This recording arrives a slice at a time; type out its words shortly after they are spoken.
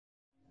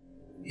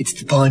It's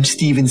the Paunch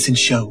Stevenson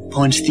Show.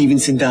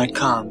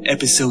 PaunchStevenson.com,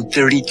 episode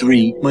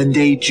 33,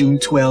 Monday, June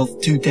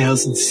 12th,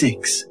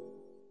 2006.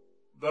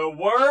 The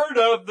word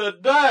of the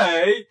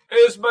day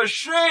is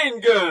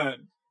machine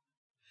gun.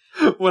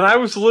 When I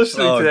was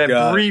listening to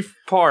that brief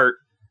part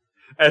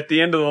at the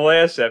end of the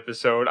last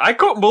episode, I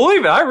couldn't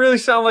believe it. I really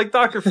sound like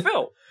Dr.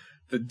 Phil.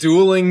 The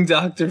dueling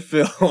Dr.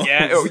 Phil.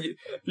 Yeah,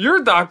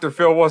 your Dr.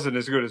 Phil wasn't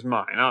as good as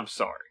mine. I'm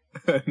sorry.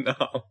 No.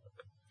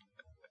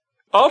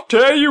 I'll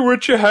tell you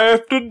what you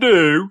have to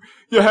do.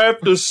 You have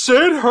to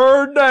sit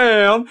her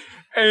down,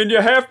 and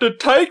you have to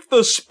take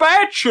the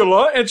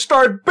spatula and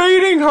start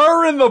beating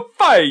her in the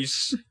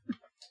face.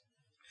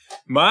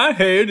 My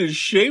head is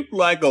shaped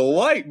like a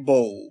light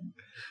bulb.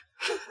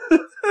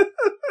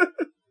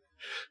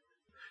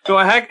 So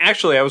I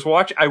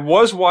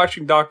was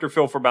watching Dr.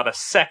 Phil for about a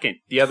second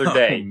the other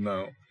day. Oh,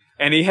 no.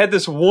 And he had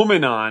this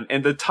woman on,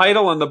 and the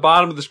title on the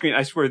bottom of the screen,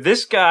 I swear,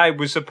 this guy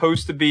was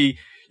supposed to be,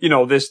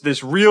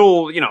 this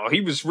real, he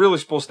was really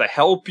supposed to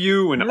help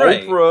you and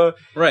Oprah.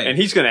 Right. And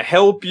he's going to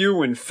help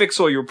you and fix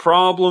all your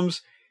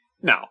problems.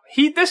 No,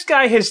 this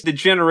guy has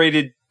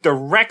degenerated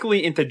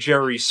directly into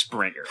Jerry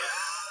Springer.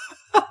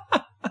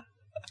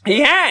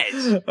 He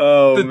has.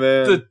 Oh,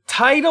 man. The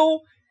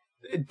title,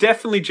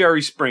 definitely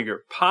Jerry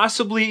Springer.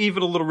 Possibly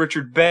even a little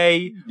Richard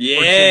Bay.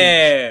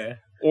 Yeah.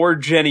 Or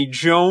Jenny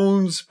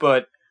Jones,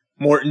 but...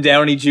 Morton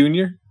Downey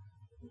Jr.?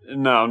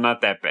 No,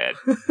 not that bad.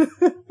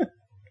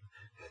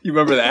 You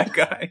remember that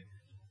guy?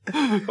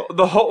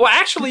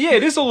 Actually, yeah,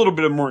 it is a little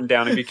bit of Morton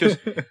Downey, because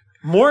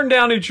Morton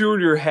Downey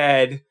Jr.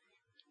 had...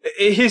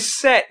 His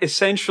set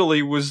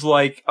essentially was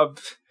like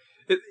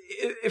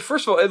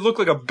first of all, it looked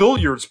like a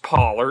billiards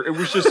parlor. It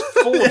was just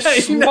full of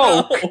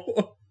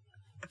smoke.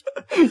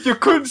 You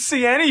couldn't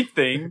see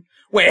anything.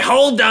 Wait,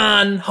 hold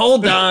on.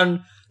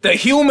 The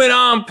human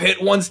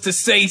armpit wants to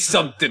say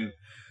something.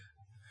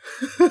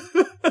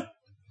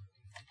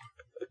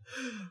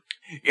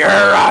 You're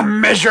a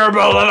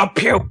miserable little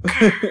puke.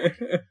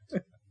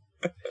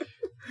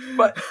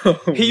 But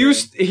he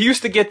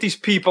used to get these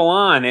people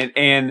on,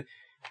 and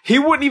he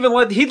wouldn't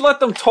even he'd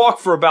let them talk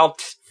for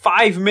about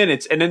 5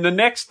 minutes, and in the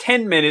next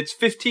 10 minutes,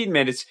 15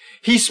 minutes,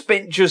 he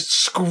spent just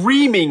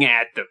screaming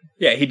at them.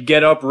 Yeah, he'd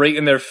get up right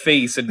in their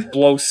face and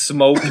blow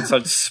smoke and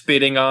start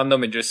spitting on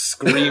them and just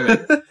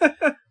screaming.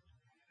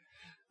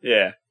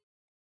 Yeah.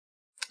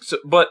 So,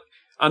 but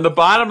on the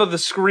bottom of the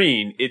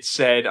screen, it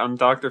said on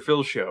Dr.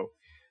 Phil's show,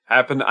 I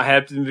happened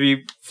to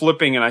be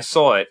flipping and I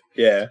saw it.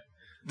 Yeah.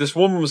 This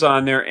woman was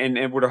on there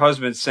and with her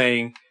husband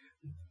saying,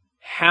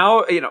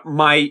 how,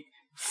 my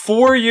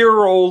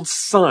 4-year-old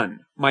son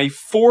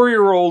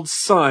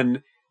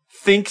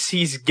thinks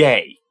he's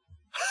gay.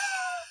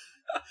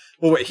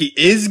 Well, wait, he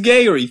is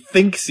gay or he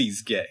thinks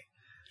he's gay?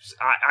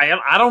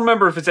 I don't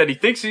remember if it said he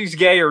thinks he's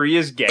gay or he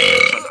is gay.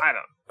 I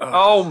don't.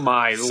 Oh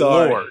my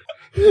Lord!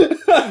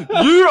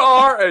 You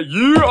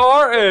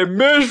are a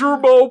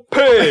miserable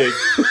pig.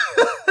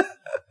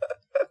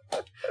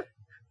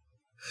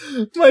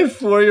 My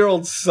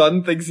 4-year-old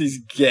son thinks he's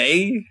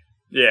gay?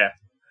 Yeah.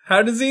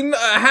 How does he?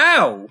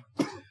 How?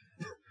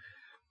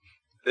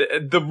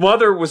 The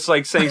mother was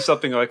like saying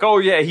something like, "Oh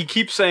yeah," he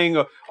keeps saying,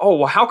 "Oh,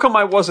 well, how come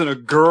I wasn't a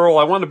girl?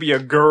 I want to be a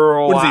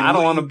girl. I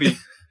don't want to be."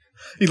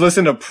 He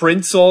listened to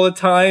Prince all the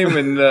time,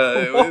 and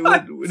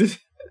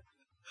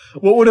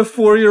what would a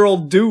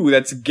 4-year-old do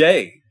that's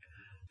gay?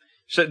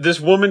 So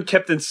this woman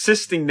kept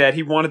insisting that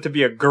he wanted to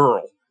be a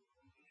girl.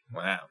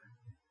 Wow.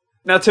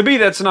 Now, to me,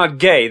 that's not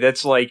gay.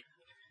 That's like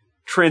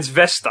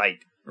transvestite.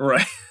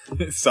 Right.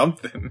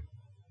 Something.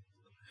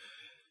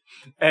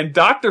 And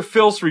Dr.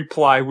 Phil's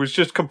reply was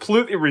just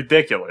completely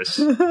ridiculous.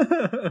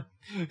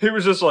 He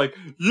was just like,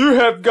 you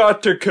have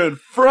got to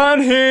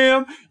confront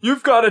him.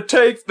 You've got to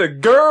take the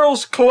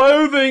girl's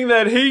clothing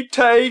that he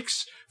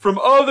takes from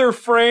other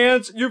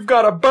friends. You've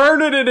got to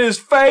burn it in his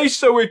face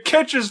so it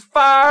catches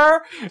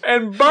fire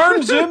and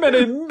burns him and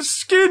his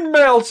skin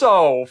melts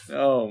off.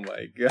 Oh,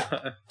 my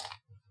God.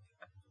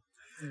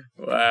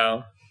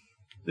 Wow.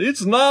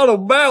 It's not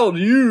about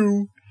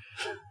you.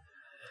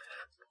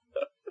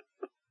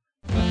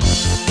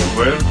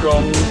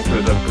 Welcome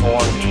to the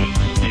Paunch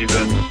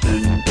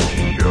Stevenson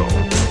Show.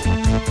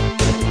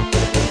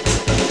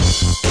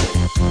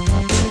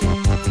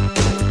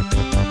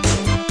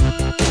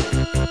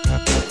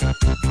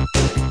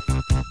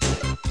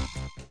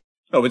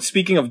 Oh, but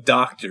speaking of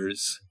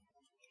doctors,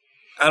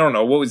 I don't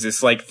know, what was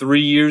this, like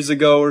 3 years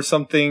ago or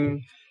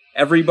something?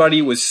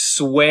 Everybody was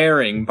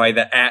swearing by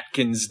the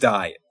Atkins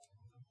diet.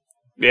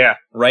 Yeah.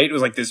 Right? It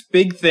was like this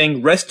big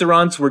thing.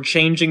 Restaurants were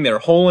changing their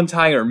whole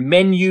entire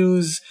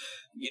menus.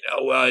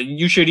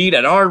 You should eat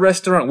at our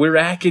restaurant. We're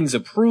Atkins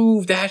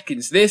approved.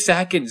 Atkins this,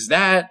 Atkins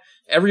that.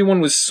 Everyone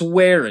was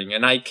swearing,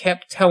 and I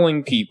kept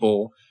telling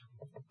people,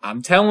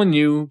 I'm telling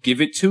you,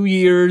 give it 2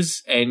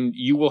 years, and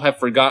you will have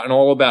forgotten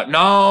all about,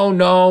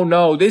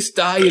 no, this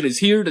diet is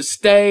here to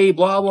stay,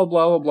 blah, blah,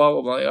 blah, blah,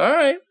 blah, blah. All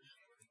right.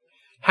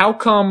 How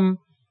come,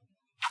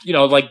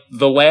 like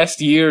the last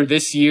year,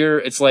 this year,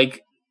 it's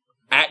like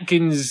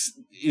Atkins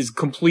has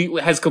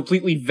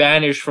completely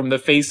vanished from the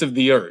face of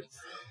the earth?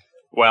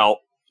 Well,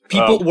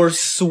 People were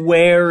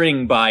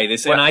swearing by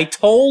this, and I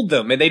told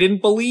them, and they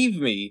didn't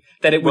believe me,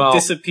 that it would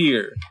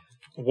disappear.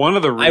 One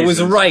of the reasons... I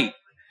was right.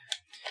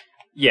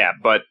 Yeah,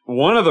 but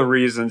one of the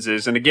reasons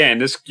is, and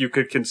again, you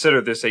could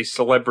consider this a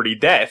celebrity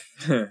death.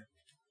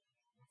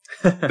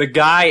 The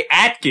guy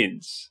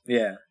Atkins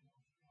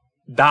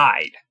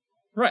died.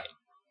 Right.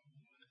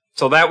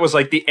 So that was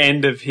like the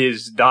end of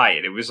his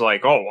diet. It was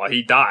like, oh, well,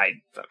 he died.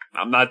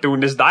 I'm not doing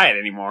this diet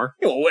anymore.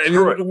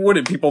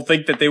 Wouldn't people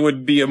think that they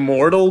would be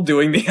immortal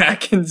doing the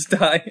Atkins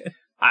diet?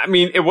 I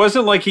mean, it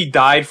wasn't like he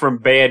died from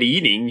bad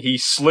eating. He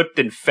slipped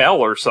and fell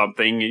or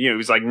something. He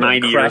was like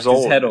 90 years old.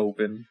 Cracked his head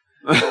open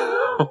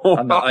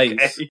on the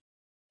ice.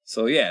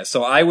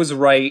 So I was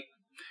right.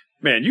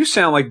 Man, you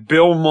sound like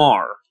Bill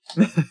Maher.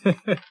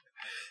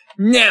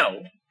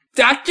 No,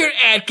 Dr.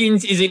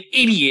 Atkins is an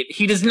idiot.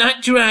 He does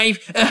not drive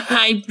a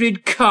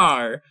hybrid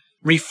car.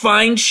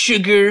 Refined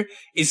sugar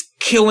is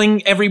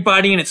killing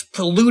everybody, and it's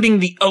polluting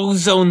the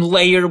ozone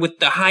layer with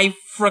the high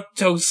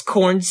fructose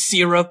corn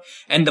syrup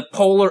and the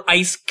polar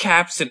ice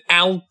caps, and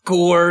Al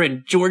Gore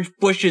and George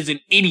Bush is an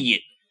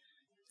idiot.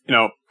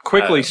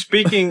 Quickly,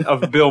 speaking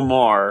of Bill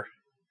Maher.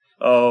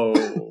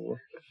 Oh.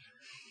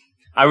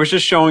 I was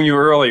just showing you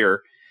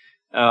earlier.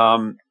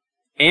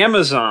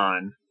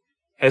 Amazon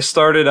has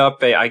started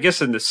up I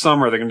guess in the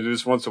summer, they're going to do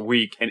this once a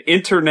week, an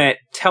internet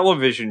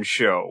television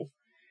show.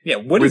 Yeah,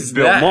 what is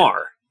Bill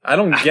Maher. I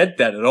don't get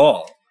that at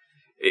all.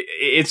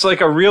 It's like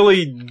a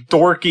really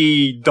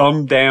dorky,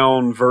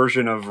 dumbed-down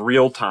version of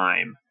Real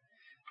Time,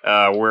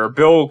 where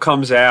Bill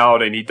comes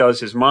out and he does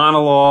his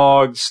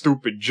monologue,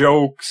 stupid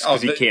jokes,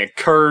 because he can't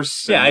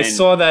curse. Yeah, I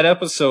saw that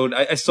episode.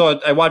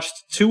 I watched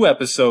 2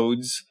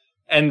 episodes,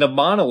 and the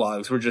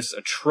monologues were just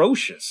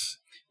atrocious.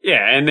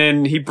 Yeah, and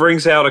then he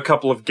brings out a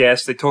couple of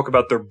guests. They talk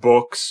about their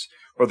books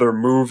or their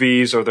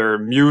movies or their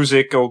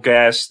musical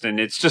guests,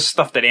 and it's just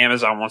stuff that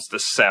Amazon wants to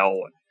sell.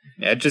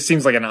 Yeah, it just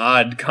seems like an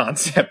odd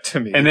concept to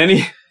me. And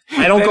then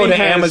I don't go to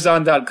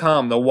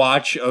Amazon.com to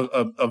watch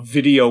a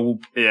video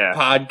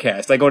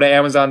podcast. I go to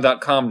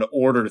Amazon.com to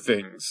order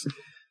things.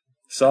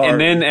 Sorry. And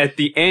then at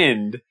the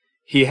end,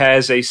 he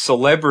has a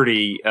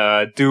celebrity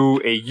do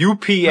a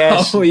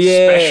UPS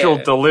special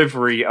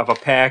delivery of a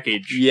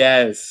package.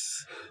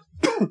 Yes.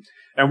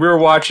 And we were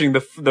watching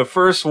the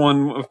first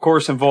one, of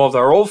course, involved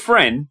our old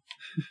friend,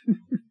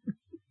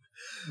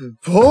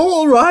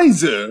 Paul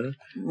Reiser.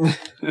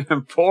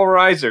 Paul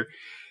Reiser.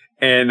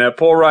 And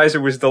Paul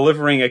Reiser was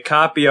delivering a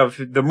copy of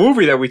the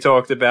movie that we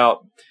talked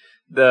about,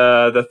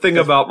 the thing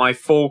about my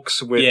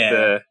folks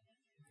with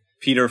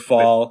Peter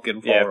Falk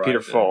and Paul Reiser.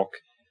 Peter Falk.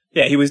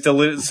 Yeah, he was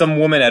some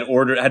woman had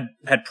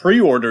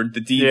pre-ordered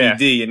the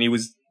DVD, and he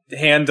was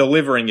hand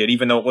delivering it,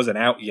 even though it wasn't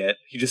out yet.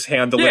 He just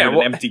hand delivered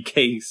an empty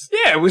case.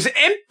 Yeah, it was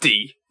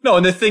empty. No,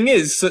 and the thing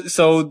is,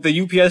 so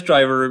the UPS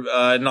driver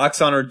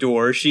knocks on her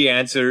door. She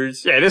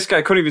answers. Yeah, this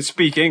guy couldn't even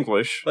speak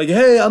English. Like,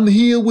 hey, I'm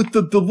here with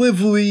the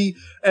delivery,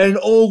 and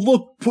oh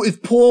look, it's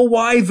Paul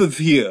Weiser's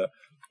here.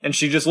 And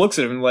she just looks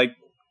at him like,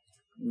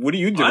 "What are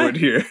you doing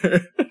here?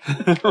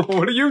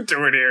 What are you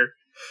doing here?"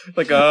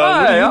 Like, what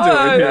are you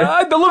doing here?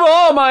 I deliver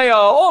all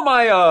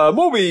my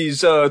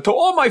movies to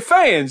all my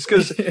fans,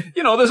 because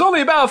there's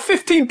only about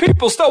 15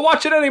 people still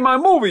watching any of my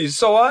movies,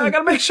 so I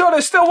gotta make sure they're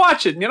still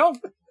watching.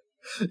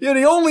 You're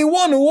the only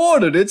one who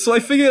ordered it, so I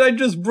figured I'd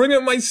just bring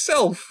it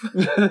myself.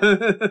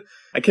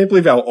 I can't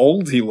believe how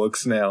old he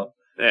looks now.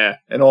 Yeah,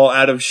 and all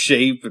out of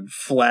shape and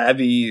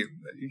flabby.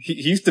 He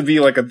used to be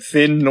like a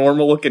thin,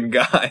 normal-looking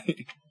guy.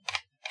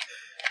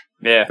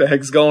 Yeah, what the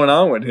heck's going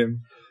on with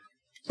him?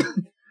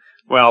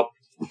 Well.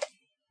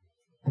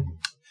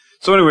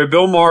 So anyway,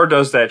 Bill Maher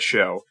does that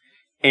show,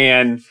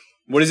 and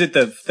what is it?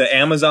 The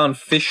Amazon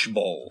Fish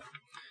Bowl.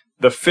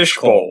 The Fish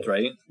Bowl,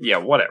 right? Yeah,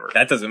 whatever.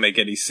 That doesn't make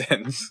any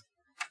sense.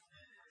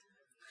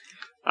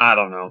 I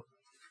don't know.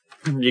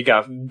 You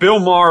got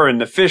Bill Maher in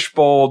the Fish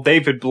Bowl,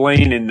 David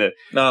Blaine in the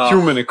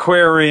Human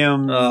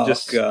Aquarium. Oh,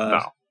 God.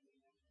 No.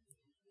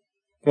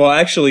 Well,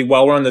 actually,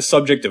 while we're on the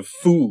subject of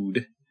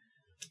food,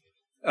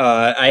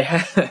 I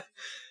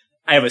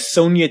have a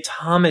Sonia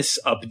Thomas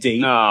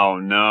update. Oh,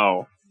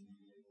 no.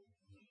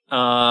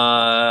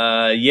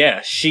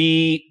 Yeah,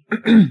 she...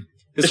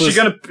 Is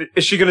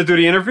she gonna do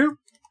the interview?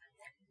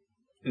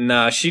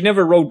 Nah, she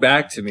never wrote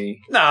back to me.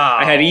 No.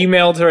 I had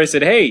emailed her. I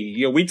said,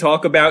 hey, we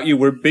talk about you.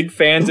 We're big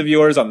fans of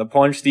yours on the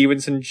Paunch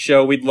Stevenson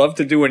show. We'd love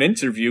to do an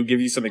interview,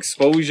 give you some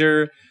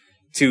exposure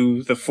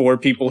to the 4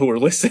 people who are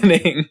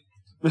listening.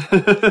 She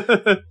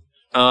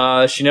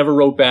never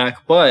wrote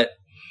back, but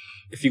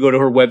if you go to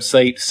her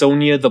website,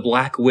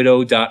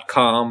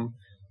 soniatheblackwidow.com,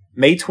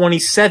 May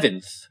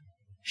 27th,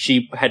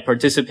 she had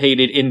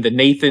participated in the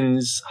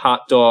Nathan's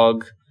hot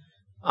dog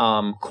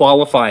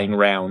qualifying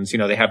rounds.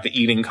 They have the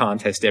eating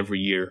contest every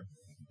year.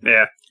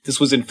 Yeah. This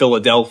was in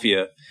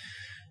Philadelphia.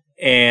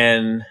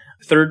 And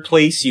 3rd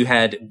place, you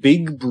had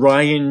Big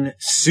Brian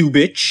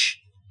Subich.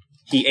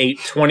 He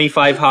ate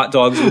 25 hot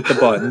dogs with the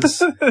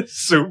buns.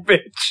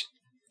 Subich.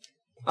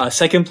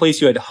 2nd place,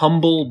 you had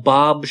Humble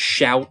Bob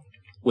Shout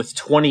with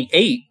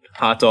 28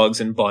 hot dogs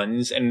and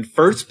buns. And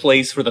 1st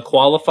place for the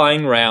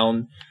qualifying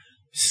round,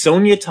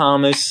 Sonia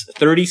Thomas,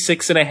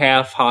 36 and a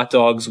half hot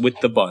dogs with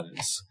the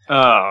buns.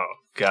 Oh,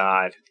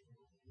 God.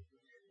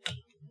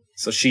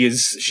 So she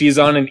is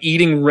on an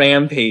eating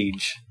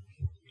rampage.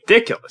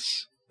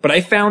 Ridiculous. But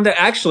I found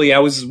that actually I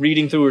was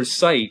reading through her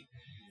site,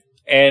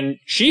 and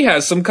she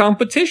has some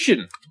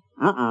competition.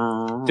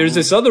 There's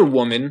this other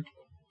woman.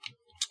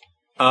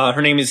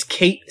 Her name is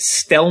Kate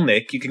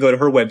Stelnick. You can go to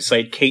her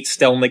website,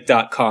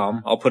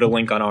 katestelnick.com. I'll put a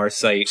link on our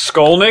site.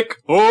 Skolnick?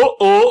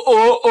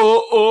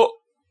 Oh.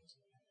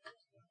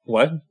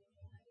 What?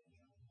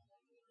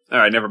 All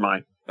right, never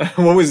mind.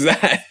 What was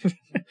that?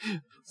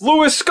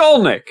 Louis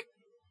Skolnick.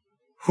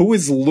 Who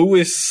is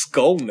Louis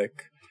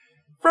Skolnick?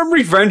 From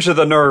Revenge of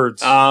the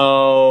Nerds.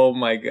 Oh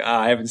my god,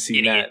 I haven't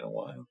seen that in a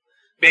while.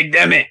 Big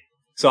Demi.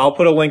 So I'll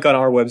put a link on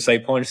our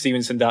website,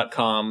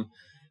 paunchstevenson.com.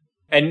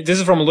 And this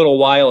is from a little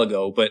while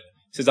ago, but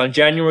it says on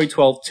January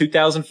 12th,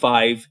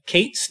 2005,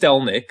 Kate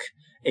Stelnick,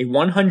 a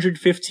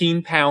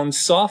 115-pound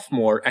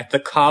sophomore at the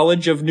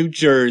College of New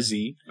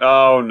Jersey.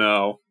 Oh,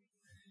 no.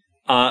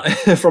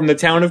 From the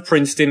town of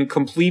Princeton,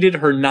 completed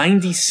her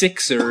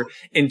 96er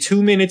in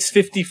 2 minutes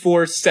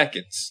 54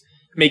 seconds,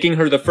 making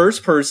her the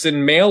first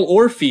person, male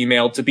or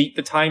female, to beat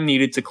the time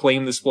needed to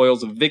claim the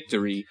spoils of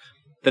victory.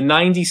 The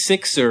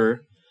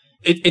 96er,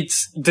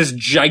 it's this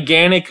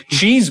gigantic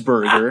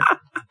cheeseburger,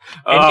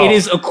 and it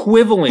is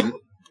equivalent.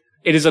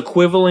 It is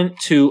equivalent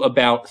to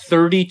about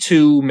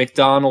 32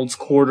 McDonald's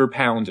quarter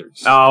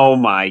pounders. Oh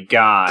my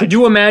god. Could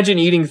you imagine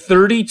eating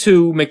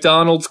 32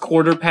 McDonald's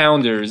quarter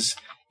pounders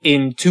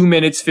in 2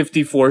 minutes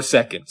 54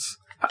 seconds?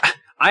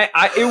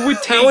 It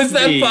would take How is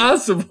that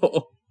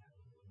possible?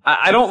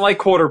 I don't like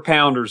quarter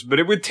pounders, but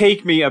it would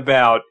take me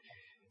to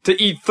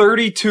eat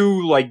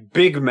 32 like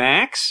Big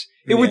Macs.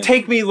 It would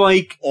take me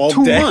like all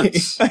 2 day.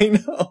 months. I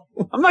know.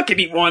 I'm not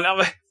gonna eat one.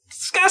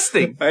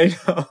 Disgusting. I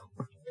know.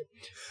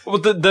 Well,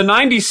 the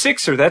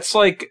 96er, that's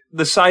like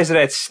the size of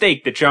that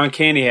steak that John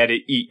Candy had to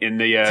eat in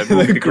the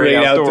movie The Great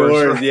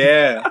Outdoors. Right?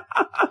 Yeah.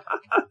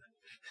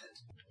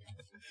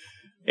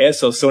 Yeah,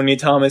 so Sonia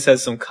Thomas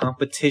has some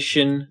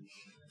competition.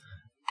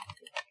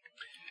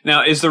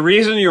 Now, is the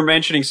reason you're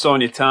mentioning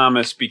Sonia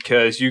Thomas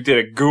because you did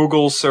a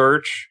Google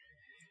search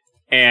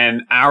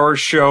and our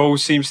show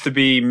seems to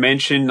be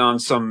mentioned on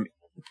some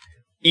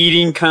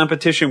eating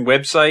competition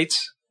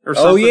websites or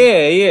something? Oh,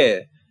 yeah.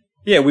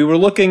 Yeah, we were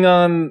looking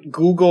on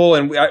Google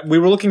and we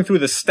were looking through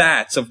the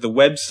stats of the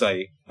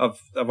website, of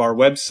our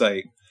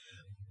website.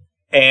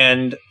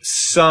 And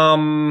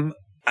some,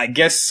 I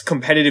guess,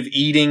 competitive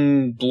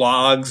eating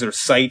blogs or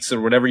sites or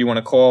whatever you want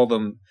to call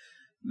them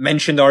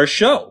mentioned our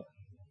show.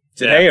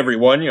 Said, hey,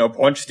 everyone,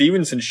 Paunch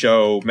Stevenson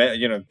show,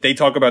 they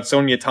talk about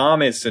Sonia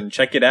Thomas and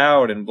check it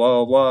out and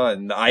blah, blah, blah,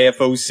 and the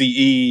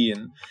IFOCE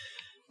and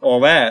all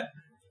that.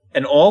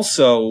 And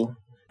also,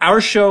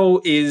 our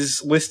show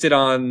is listed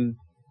on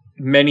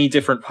many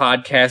different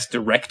podcast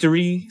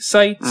directory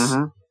sites,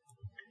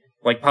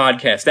 like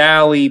Podcast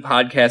Alley,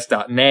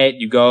 podcast.net.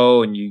 You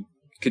go and you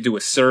could do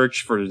a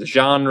search for the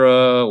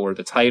genre or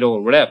the title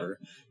or whatever.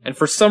 And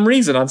for some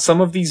reason, on some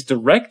of these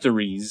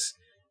directories,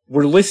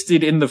 we're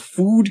listed in the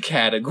food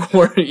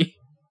category.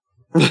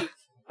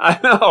 I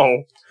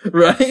know.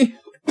 Right?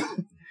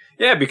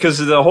 Yeah,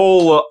 because of the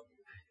whole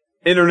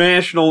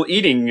International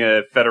Eating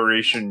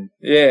Federation.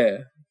 Yeah.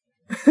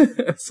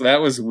 So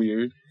that was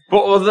weird.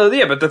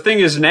 But the thing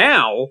is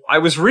now, I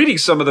was reading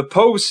some of the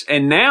posts,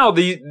 and now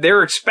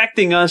they're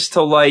expecting us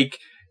to,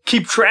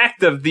 keep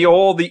track of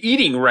all the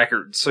eating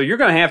records. So you're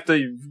going to have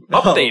to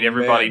update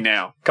everybody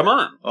now. Come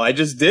on. Oh, I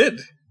just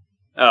did.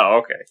 Oh,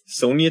 okay.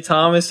 Sonia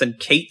Thomas and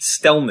Kate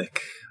Stelnick,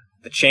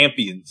 the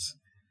champions.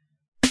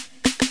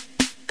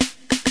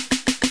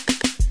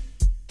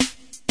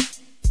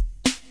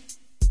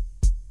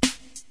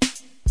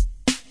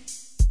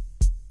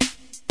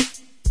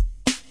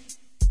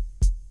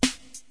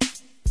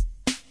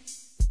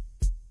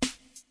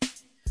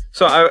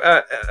 So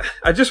I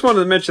just wanted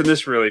to mention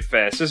this really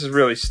fast. This is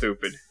really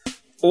stupid.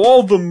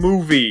 All the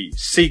movie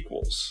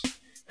sequels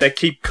that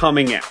keep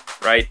coming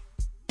out, right?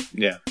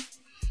 Yeah.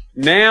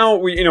 Now,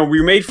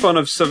 we made fun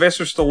of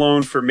Sylvester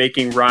Stallone for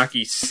making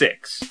Rocky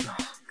 6. Oh,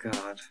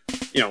 God.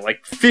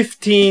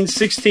 15,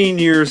 16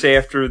 years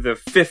after the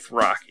 5th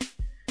Rocky.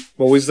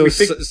 What was the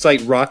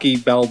site?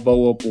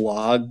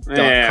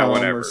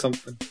 RockyBalboaBlog.com or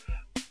something?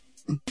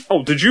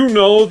 Oh, did you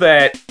know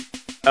that,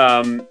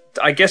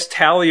 I guess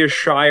Talia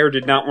Shire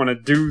did not want to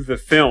do the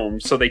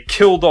film, so they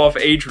killed off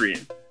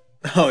Adrian.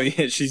 Oh,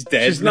 yeah, she's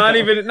dead. She's not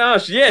even... No,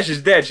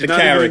 she's dead. She's not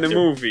even in the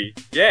movie.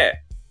 Yeah.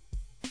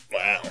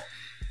 Wow.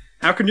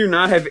 How can you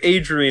not have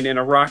Adrian in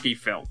a Rocky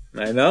film?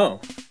 I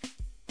know.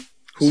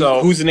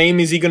 Whose name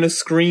is he going to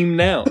scream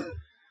now?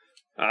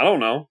 I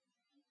don't know.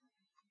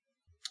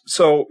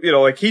 So,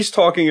 he's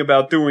talking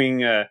about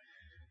doing, a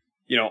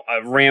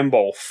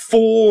Rambo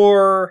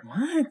 4.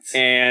 What?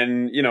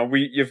 And,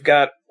 you've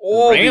got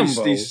all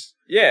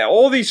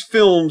all these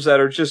films that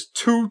are just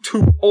too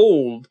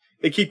old.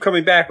 They keep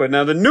coming back with.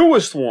 Now, the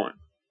newest one,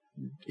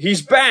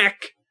 he's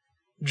back.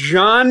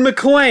 John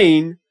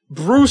McClane,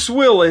 Bruce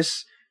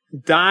Willis,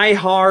 Die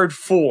Hard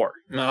 4.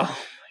 Oh, my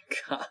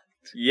God.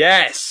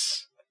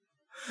 Yes.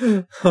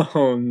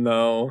 Oh,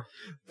 no.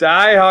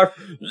 Die Hard.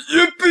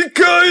 Yippee-ki-yay!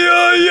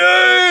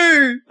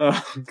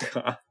 Oh,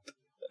 God.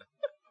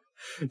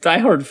 Die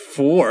Hard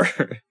 4.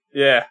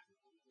 Yeah.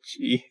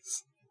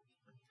 Jeez.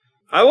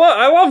 I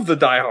love the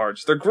Die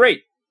Hards. They're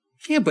great.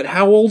 Yeah, but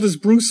how old is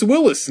Bruce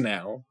Willis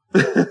now?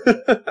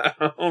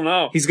 I don't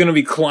know. He's gonna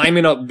be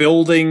climbing up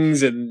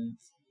buildings and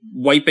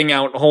wiping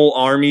out whole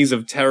armies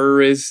of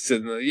terrorists,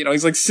 and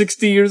he's like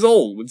 60 years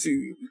old. What's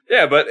he?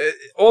 Yeah, but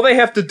all they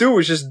have to do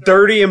is just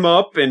dirty him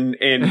up and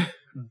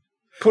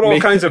put all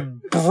kinds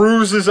of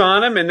bruises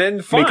on him, and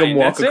then fine. Make him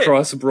walk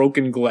across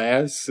broken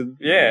glass. And,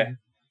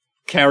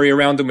 carry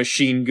around a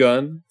machine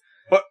gun.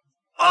 What?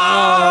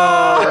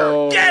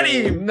 Oh! Get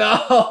him!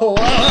 No!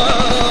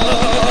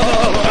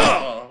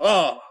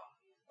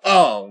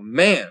 Oh,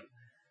 man.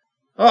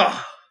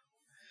 Oh.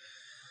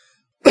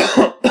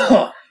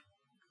 All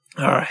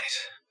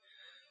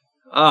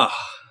right.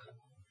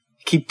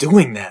 Keep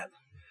doing that.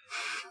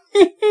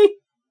 This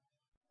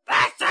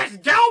is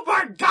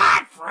Gilbert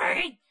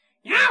Godfrey.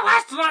 You're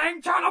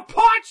listening to the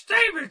Paunch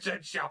Stevenson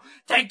Show.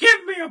 They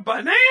give me a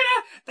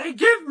banana, they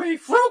give me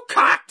fruit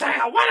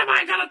cocktail. What am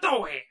I gonna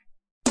do here?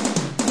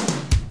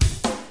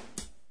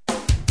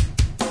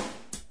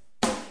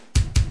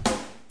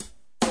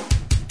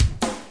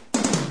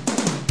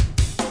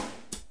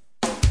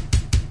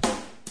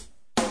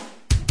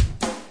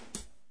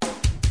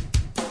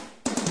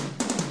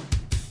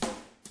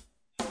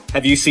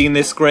 Have you seen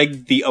this,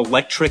 Greg? The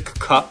electric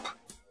cup?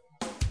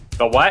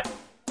 The what?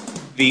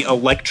 The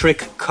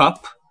electric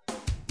cup?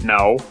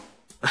 No.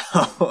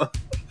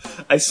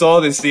 I saw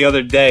this the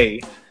other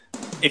day.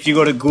 If you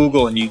go to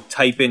Google and you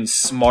type in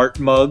smart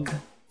mug,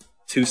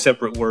 2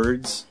 separate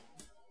words,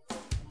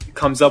 it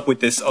comes up with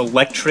this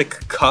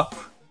electric cup.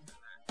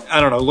 I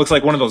don't know, it looks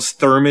like one of those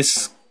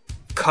thermos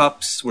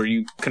cups where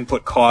you can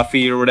put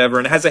coffee or whatever,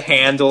 and it has a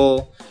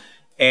handle,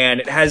 and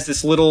it has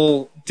this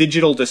little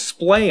digital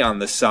display on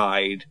the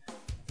side,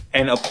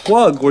 and a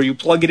plug where you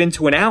plug it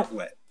into an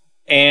outlet.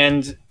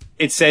 And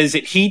it says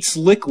it heats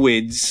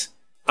liquids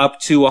up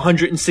to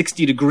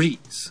 160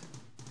 degrees.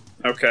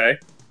 Okay.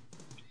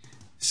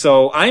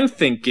 So I'm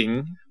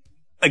thinking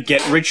a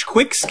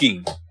get-rich-quick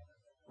scheme,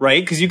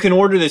 right? Because you can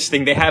order this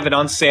thing. They have it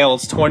on sale.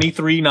 It's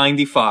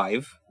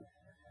 $23.95.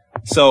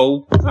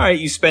 So, all right,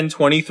 you spend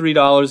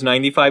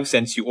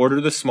 $23.95. You order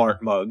the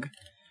smart mug.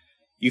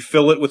 You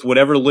fill it with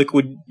whatever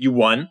liquid you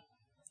want.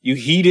 You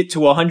heat it to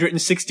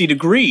 160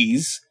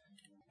 degrees.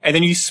 And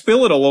then you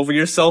spill it all over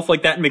yourself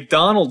like that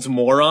McDonald's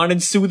moron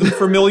and sue them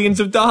for millions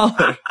of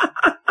dollars.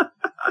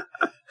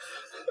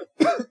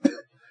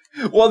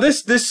 Well,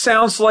 this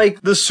sounds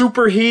like the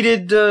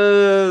superheated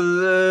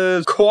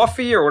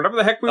coffee or whatever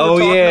the heck we were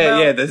talking about.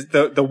 Yeah,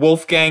 the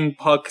Wolfgang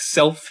Puck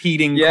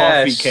self-heating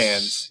coffee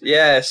cans.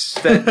 Yes,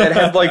 that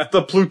had like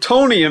the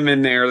plutonium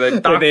in there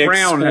that Doc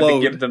Brown had to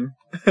give them.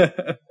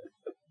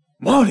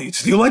 Marty,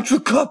 it's the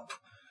electric cup.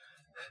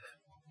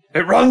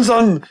 It runs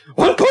on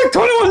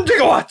 1.21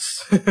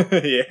 gigawatts.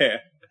 Yeah.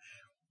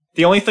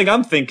 The only thing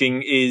I'm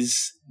thinking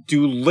is,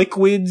 do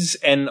liquids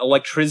and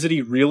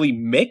electricity really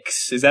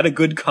mix? Is that a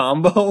good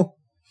combo?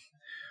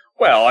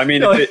 Well, I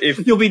mean,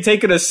 if you'll be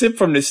taking a sip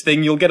from this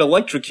thing, you'll get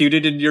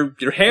electrocuted and your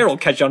hair will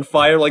catch on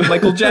fire like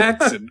Michael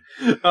Jackson.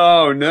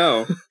 Oh,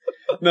 no.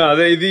 No,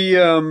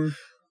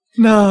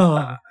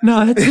 No,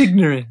 that's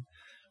ignorant.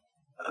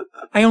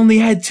 I only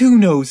had 2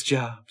 nose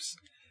jobs.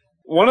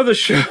 One of the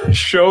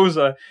shows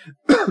that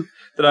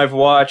I've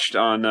watched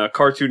on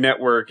Cartoon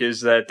Network is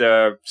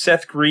that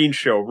Seth Green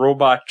show,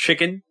 Robot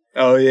Chicken.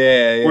 Oh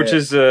yeah. Which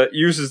is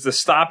uses the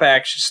stop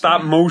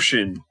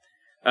motion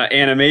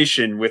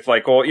animation with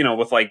like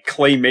with like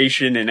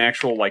claymation and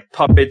actual like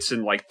puppets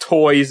and like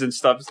toys and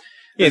stuff.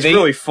 Yeah, it's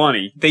really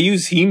funny. They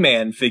use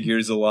He-Man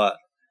figures a lot.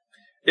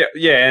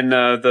 Yeah, and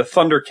the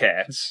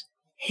Thundercats.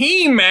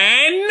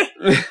 He-Man.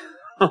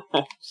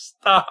 Oh,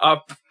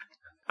 stop.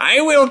 I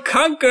will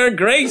conquer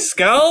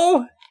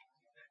Grayskull!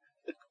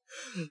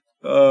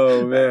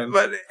 Oh, man.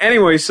 But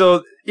anyway,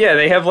 so, yeah,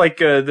 they have, like,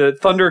 the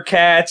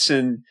Thundercats,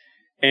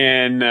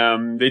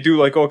 and they do,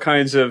 like, all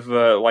kinds of,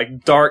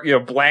 like, dark,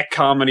 black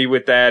comedy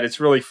with that. It's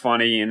really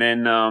funny, and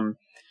then,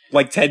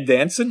 like Ted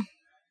Danson?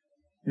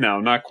 No,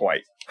 not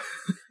quite.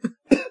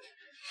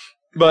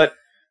 But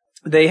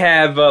they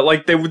have,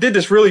 like, they did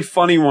this really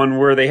funny one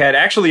where they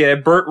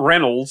had Burt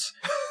Reynolds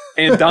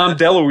and Dom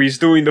DeLuise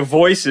doing the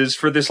voices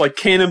for this like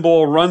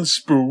Cannonball Run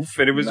spoof,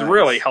 and it was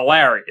really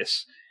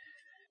hilarious.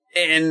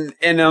 And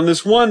on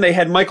this one, they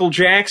had Michael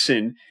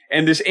Jackson,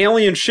 and this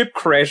alien ship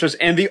crashes,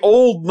 and the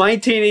old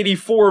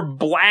 1984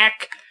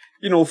 black,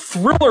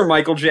 Thriller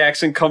Michael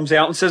Jackson comes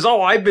out and says,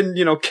 "Oh, I've been,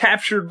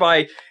 captured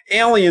by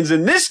aliens,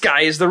 and this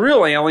guy is the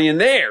real alien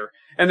there."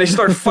 And they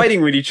start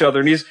fighting with each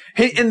other,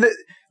 and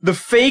the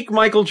fake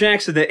Michael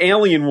Jackson, the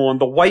alien one,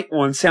 the white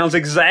one, sounds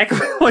exactly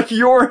like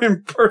your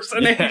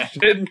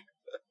impersonation.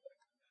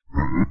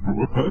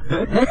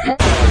 Yeah.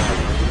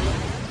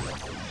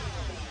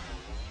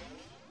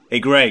 Hey,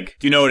 Greg,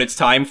 do you know what it's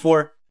time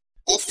for?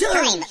 It's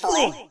time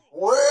for...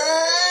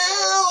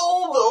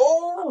 Well, the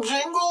old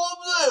jingle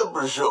of the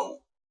episode.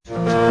 Hey,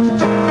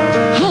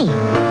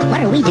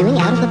 what are we doing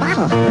out of the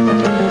bottle?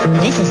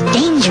 This is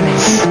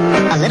dangerous.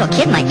 A little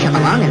kid might come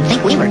along and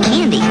think we were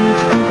candy.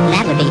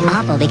 That would be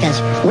awful because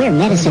we're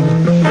medicine.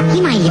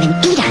 He might even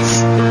eat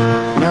us.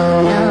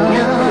 No, no,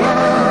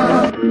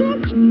 no, no.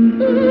 This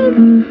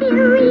is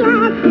serious.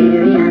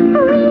 Serious.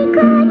 We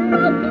could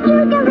make you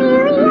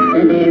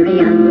delirious.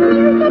 Delirious.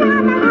 You should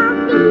have a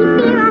healthy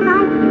fear of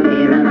us.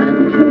 Fear of us.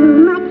 Too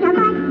much of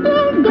us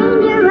is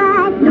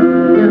dangerous. No,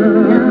 no,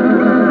 no.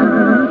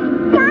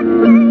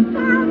 Doctors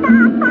tell the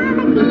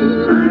pharmacy.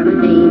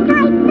 Pharmacy.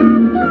 Type the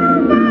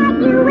pills that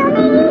you will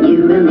need. You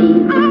will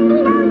need. And he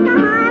knows the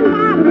harm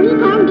that we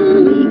can be.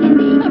 We can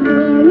be. If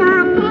we're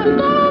not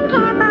taken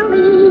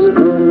carefully.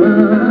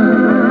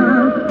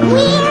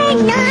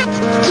 We're not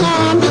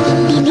candy.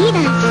 Believe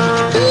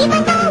us.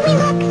 Even though we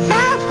look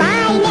so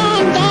fine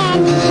and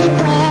dandy.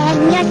 When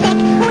you're sick,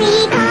 we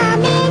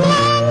come in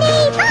handy.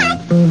 But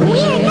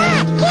we're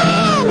not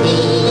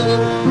candy.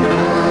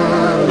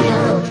 Oh, no.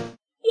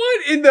 What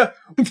in the...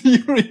 Do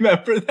you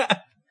remember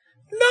that?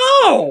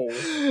 No!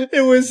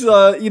 It was,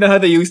 you know how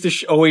they used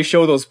to always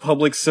show those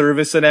public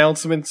service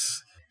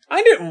announcements?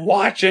 I didn't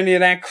watch any of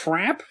that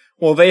crap.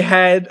 Well, they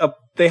had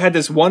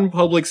this one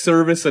public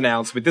service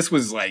announcement. This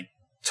was like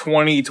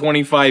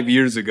 25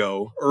 years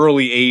ago,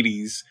 early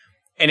 80s.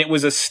 And it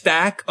was a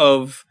stack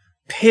of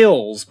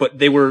pills, but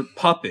they were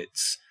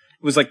puppets.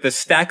 It was like the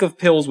stack of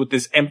pills with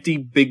this empty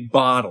big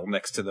bottle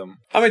next to them.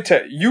 I'm gonna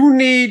tell you,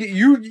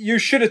 you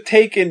should have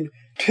taken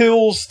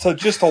pills to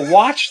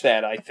watch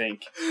that, I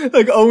think.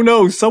 Like, oh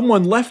no,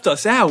 someone left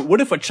us out.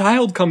 What if a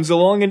child comes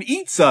along and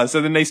eats us?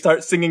 And then they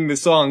start singing the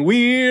song,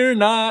 "We're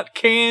not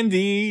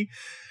candy."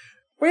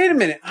 Wait a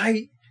minute,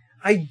 I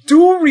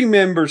do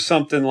remember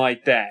something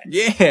like that.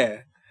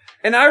 Yeah.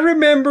 And I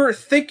remember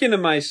thinking to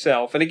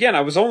myself, and again,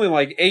 I was only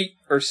like 8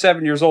 or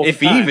 7 years old.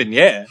 If even,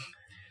 yeah.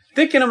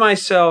 Thinking to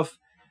myself,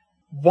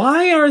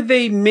 why do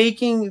they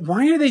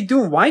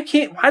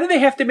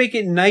have to make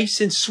it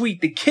nice and sweet?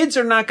 The kids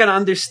are not going to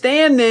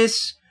understand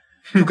this.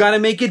 You got to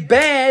make it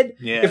bad.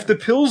 Yeah. If the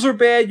pills are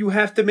bad, you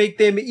have to make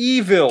them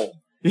evil.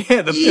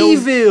 Yeah,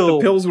 the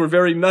pills were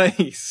very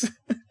nice.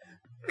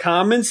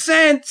 Common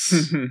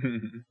sense.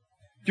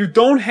 You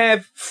don't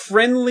have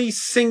friendly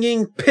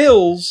singing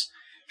pills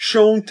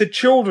shown to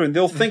children.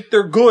 They'll think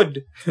they're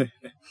good.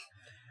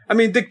 I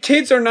mean, the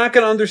kids are not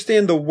going to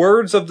understand the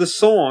words of the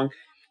song.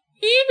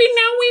 Even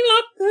though we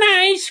look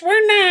nice,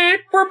 we're not.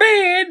 We're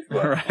bad.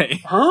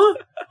 Right. Huh?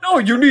 No,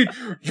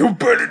 you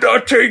better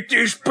not take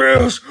these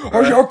pills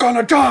or you're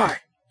gonna die.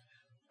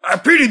 I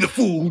pity the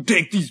fool who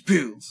take these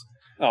pills.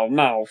 Oh,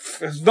 no.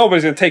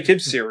 Nobody's gonna take him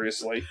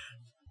seriously.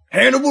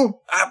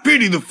 Hannibal, I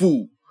pity the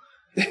fool.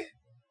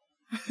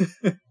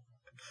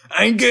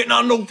 I ain't getting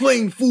on no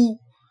plane, fool.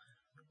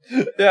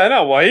 Yeah, I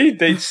know. Why?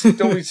 They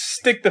always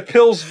stick the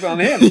pills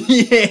on him.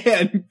 Yeah,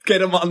 and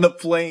get him on the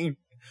plane.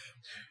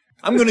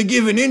 I'm gonna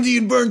give an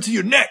Indian burn to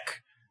your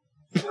neck.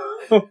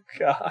 Oh,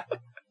 God.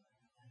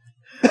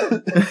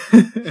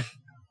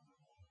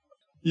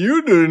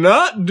 You do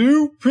not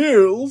do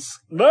pills.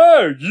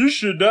 No, you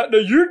should not.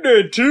 You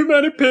did too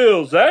many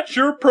pills. That's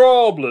your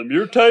problem.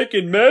 You're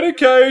taking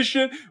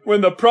medication when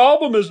the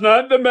problem is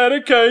not the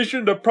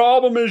medication. The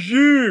problem is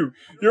you.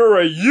 You're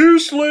a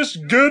useless,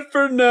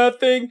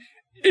 good-for-nothing,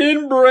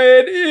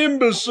 inbred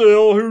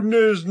imbecile who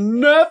knows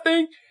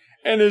nothing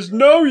and is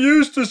no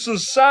use to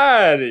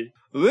society.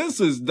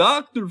 This is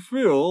Dr.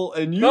 Phil,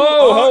 and you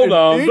hold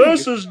on. Idiot.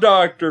 This is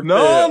Dr.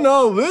 No, Phil.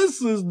 no,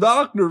 this is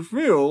Dr.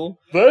 Phil.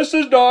 This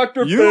is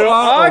Dr. You Phil.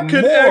 are I a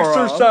can moron.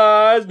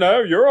 exercise. No,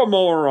 you're a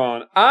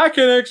moron. I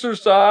can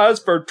exercise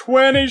for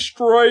 20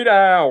 straight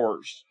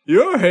hours.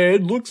 Your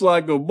head looks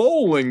like a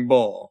bowling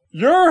ball.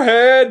 Your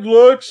head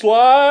looks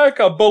like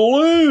a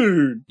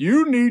balloon.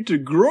 You need to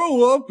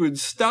grow up and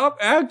stop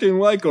acting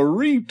like a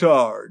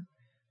retard.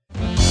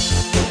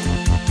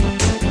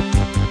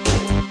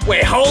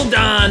 Wait, hold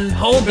on.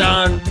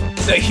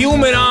 The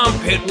human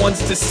armpit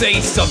wants to say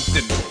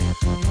something.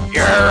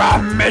 You're a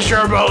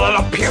miserable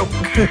little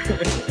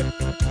puke.